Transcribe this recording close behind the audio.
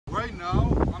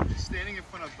standing in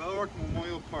front of Bell Rock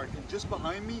Memorial Park, and just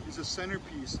behind me is a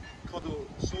centerpiece called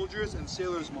the Soldiers and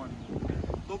Sailors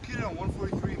Monument. Located on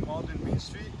 143 Malden Main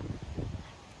Street,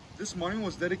 this monument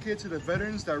was dedicated to the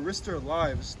veterans that risked their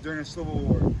lives during the Civil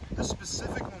War. This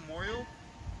specific memorial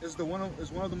is one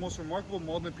of the most remarkable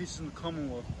Malden pieces in the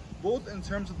Commonwealth, both in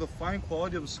terms of the fine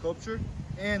quality of the sculpture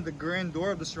and the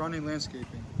grandeur of the surrounding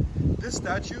landscaping. This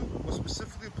statue was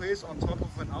specifically placed on top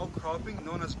of an outcropping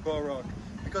known as Bell Rock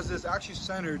because it is actually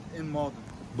centered in Malden.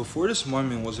 Before this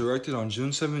monument was erected on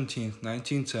June 17,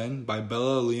 1910 by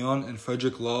Bella Leon and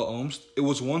Frederick Law Olmsted, it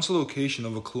was once a location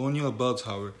of a colonial bell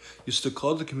tower used to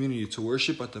call the community to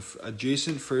worship at the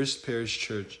adjacent First Parish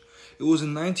Church. It was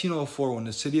in 1904 when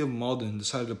the city of Malden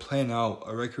decided to plan out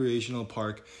a recreational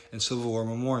park and Civil War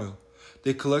memorial.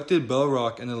 They collected Bell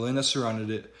Rock and the land that surrounded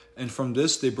it, and from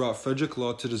this they brought Frederick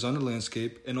Law to design the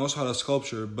landscape and also had a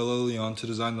sculptor, Bella Leon, to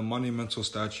design the monumental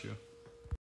statue.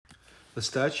 The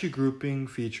statue grouping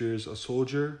features a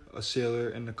soldier, a sailor,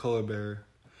 and a color bearer.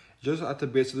 Just at the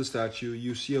base of the statue,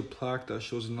 you see a plaque that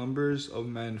shows the numbers of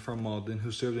men from Malden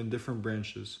who served in different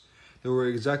branches. There were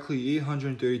exactly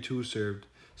 832 who served.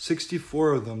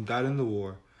 64 of them died in the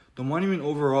war. The monument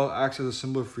overall acts as a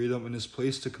symbol of freedom and is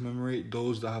placed to commemorate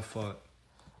those that have fought.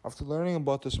 After learning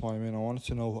about this monument, I wanted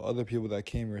to know what other people that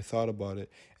came here thought about it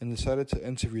and decided to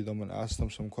interview them and ask them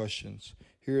some questions.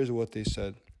 Here is what they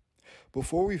said.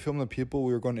 Before we filmed the people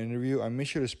we were going to interview, I made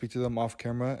sure to speak to them off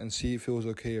camera and see if it was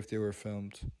okay if they were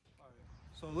filmed. Alright,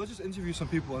 so let's just interview some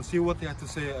people and see what they have to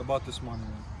say about this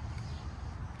monument.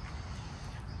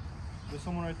 There's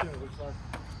someone right there, looks like.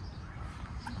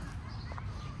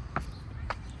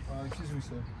 Excuse me,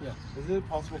 sir. Yeah. Is it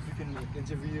possible if we can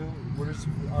interview you?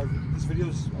 This video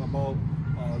is about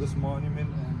this monument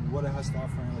and what it has to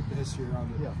offer and like the history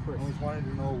around it. Yeah, of course. And we just wanted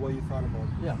to know what you thought about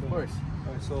it. Yeah, of course.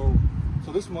 Alright,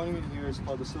 so this monument here is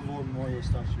called the Civil War Memorial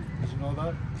Statue. Did you know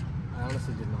that? I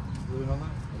honestly did not. You really know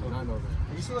that? I did not know that.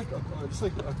 And just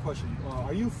like a question.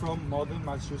 Are you from Malden,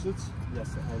 Massachusetts?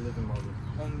 Yes, I live in Malden.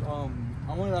 And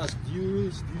I wanted to ask, do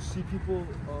you see people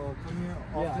come here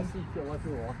often? Yeah, I see a lot of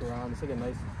people walk around. It's like a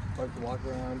nice park to walk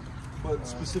around. But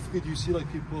specifically, do you see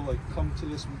like people like come to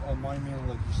this monument and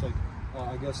like just like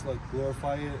I guess like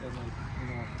glorify it and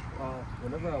like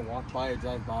whenever I walk by or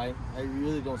drive by, I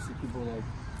really don't see people like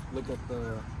look at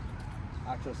the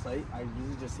actual site. I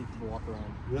usually just see people walk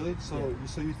around. Really? So yeah.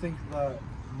 So you think that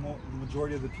the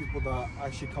majority of the people that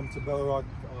actually come to Bell Rock,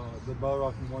 the Bell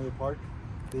Rock Memorial Park,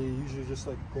 they usually just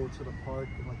like go to the park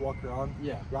and like walk around?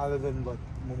 Yeah. Rather than like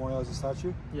memorialize the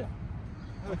statue? Yeah.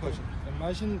 I have a question.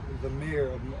 Imagine the mayor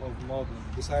of Malden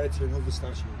decided to remove the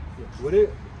statue. Yes. Would it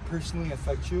personally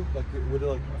affect you? Like, would it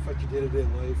like affect your day-to-day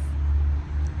life?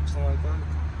 Something like that?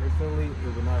 Personally,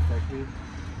 it would not affect me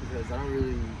because I don't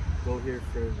really go here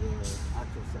for the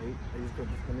actual site. I just go to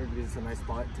this corner because it's a nice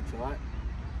spot to chill at.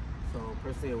 So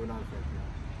personally, it would not affect me.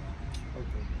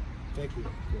 Okay. Thank you.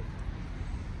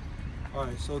 Yeah.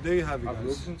 Alright, so there you have it, guys. After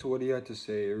listening to what he had to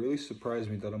say, it really surprised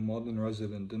me that a Malden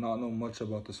resident did not know much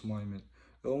about this monument.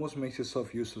 It almost makes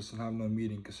himself useless and have no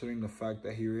meaning, considering the fact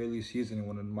that he rarely sees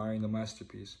anyone admiring the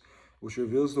masterpiece, which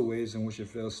reveals the ways in which it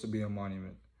fails to be a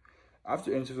monument.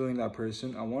 After interviewing that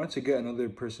person, I wanted to get another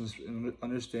person's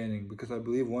understanding because I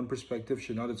believe one perspective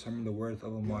should not determine the worth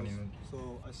of a monument.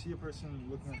 So I see a person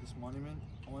looking at this monument.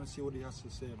 I want to see what he has to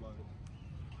say about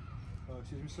it.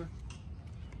 Excuse me, sir?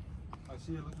 I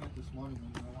see you looking at this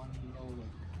monument and I wanted to know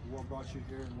like what brought you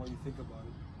here and what you think about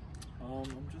it.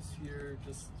 I'm just here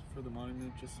just for the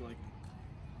monument, just like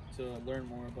to learn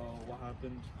more about what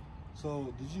happened.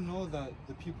 So did you know that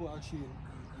the people actually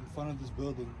in front of this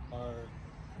building are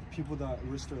people that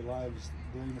risked their lives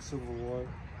during the Civil War,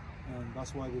 and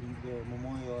that's why they're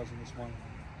memorializing this monument?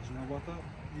 Did you know about that?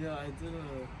 Yeah, I did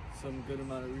some good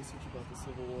amount of research about the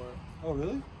Civil War. Oh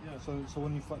really? Yeah. So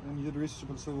when you did research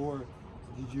about the Civil War,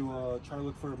 did you try to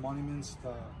look for monuments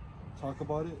that talk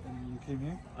about it, and you came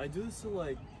here? I do this to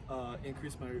like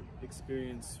increase my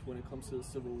experience when it comes to the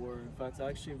Civil War. In fact, I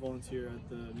actually volunteer at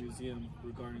the museum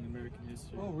regarding American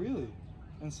history. Oh really?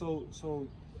 And so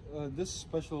this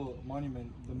special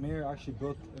monument, the mayor actually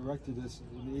erected this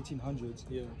in the 1800s,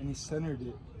 yeah. And he centered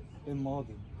it in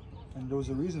Malden. And there was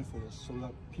a reason for this, so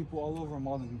that people all over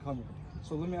Malden can come here.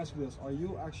 So let me ask you this, are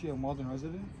you actually a Malden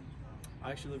resident?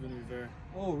 I actually live in Revere.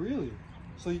 Oh really?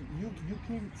 So you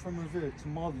came from Revere to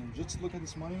Malden just to look at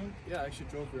this monument? Yeah, I actually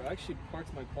drove here. I actually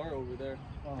parked my car over there.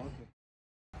 Oh,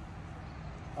 okay.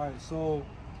 Alright, so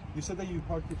you said that you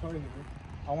parked your car here.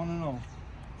 I want to know,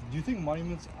 do you think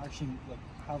monuments actually like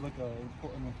have like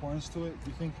an importance to it?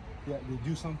 Do you think they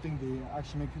do something, they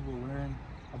actually make people learn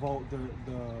about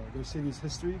their city's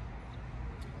history?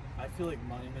 I feel like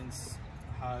monuments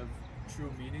have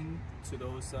true meaning to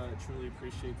those that truly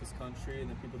appreciate this country and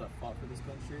the people that fought for this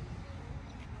country.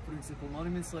 For example,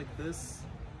 monuments like this,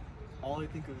 all I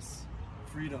think of is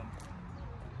freedom.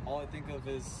 All I think of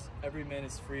is every man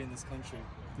is free in this country.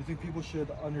 Do you think people should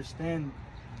understand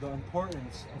the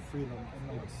importance of freedom?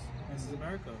 And like, This is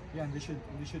America. yeah, and they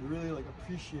should really like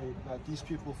appreciate that these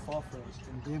people fought for us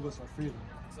and gave us our freedom.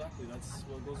 Exactly, that's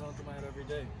what goes on through my head every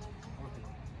day.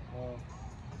 Okay.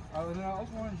 And then I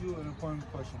also wanted you an important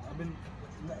question.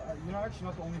 You're actually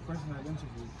not the only person I've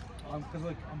interviewed, because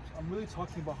like I'm really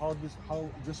talking about how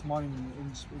this monument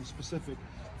in specific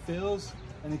fails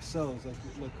and excels.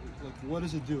 Like what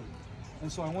does it do?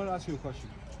 And so I want to ask you a question.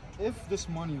 If this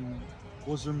monument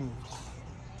was removed,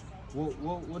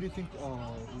 what do you think?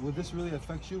 Would this really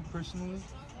affect you personally,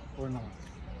 or not?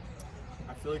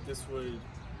 I feel like this would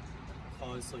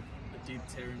cause like a deep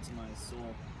tear into my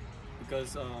soul,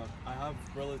 because I have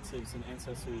relatives and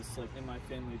ancestors like in my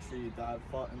family tree that have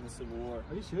fought in the Civil War.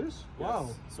 Are you serious? Yes. Wow.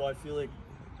 So I feel like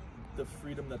the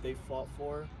freedom that they fought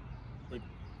for, like,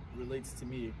 relates to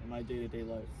me in my day-to-day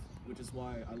life, which is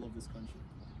why I love this country.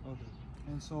 Okay.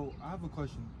 And so I have a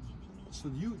question. So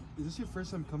is this your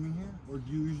first time coming here, or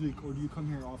do you come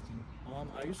here often?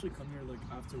 I usually come here like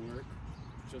after work,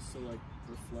 just to like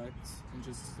reflect and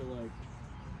just to like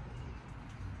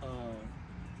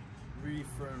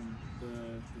reaffirm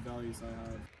the values I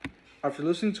have. After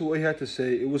listening to what he had to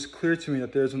say, it was clear to me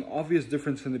that there is an obvious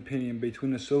difference in opinion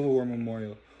between the Civil War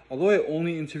Memorial. Although I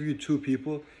only interviewed 2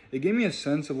 people, it gave me a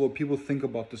sense of what people think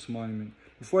about this monument.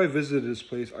 Before I visited this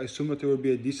place, I assumed that there would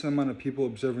be a decent amount of people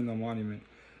observing the monument.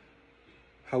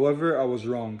 However, I was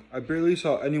wrong. I barely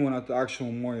saw anyone at the actual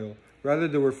memorial. Rather,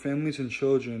 there were families and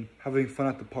children having fun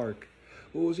at the park.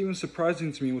 What was even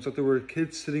surprising to me was that there were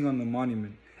kids sitting on the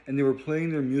monument, and they were playing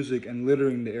their music and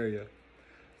littering the area.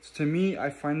 To me, I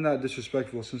find that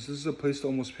disrespectful, since this is a place to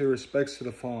almost pay respects to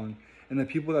the fallen, and the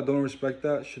people that don't respect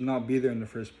that should not be there in the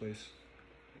first place.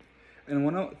 And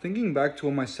thinking back to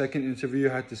what my second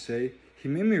interviewer had to say, he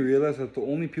made me realize that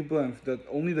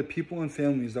only the people and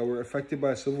families that were affected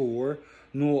by a civil war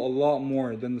know a lot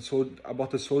more than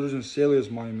about the soldiers and sailors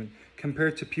monument,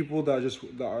 compared to people that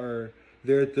are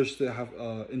there just to have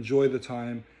enjoy the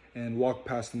time and walk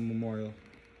past the memorial.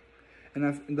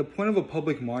 And the point of a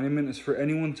public monument is for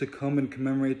anyone to come and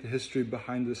commemorate the history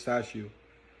behind the statue.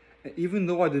 And even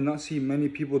though I did not see many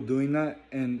people doing that,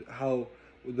 and how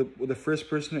the first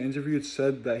person I interviewed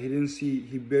said that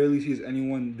he barely sees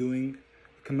anyone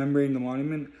commemorating the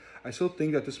monument, I still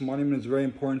think that this monument is very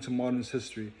important to modern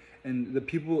history, and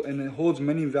it holds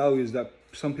many values that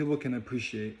some people can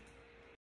appreciate.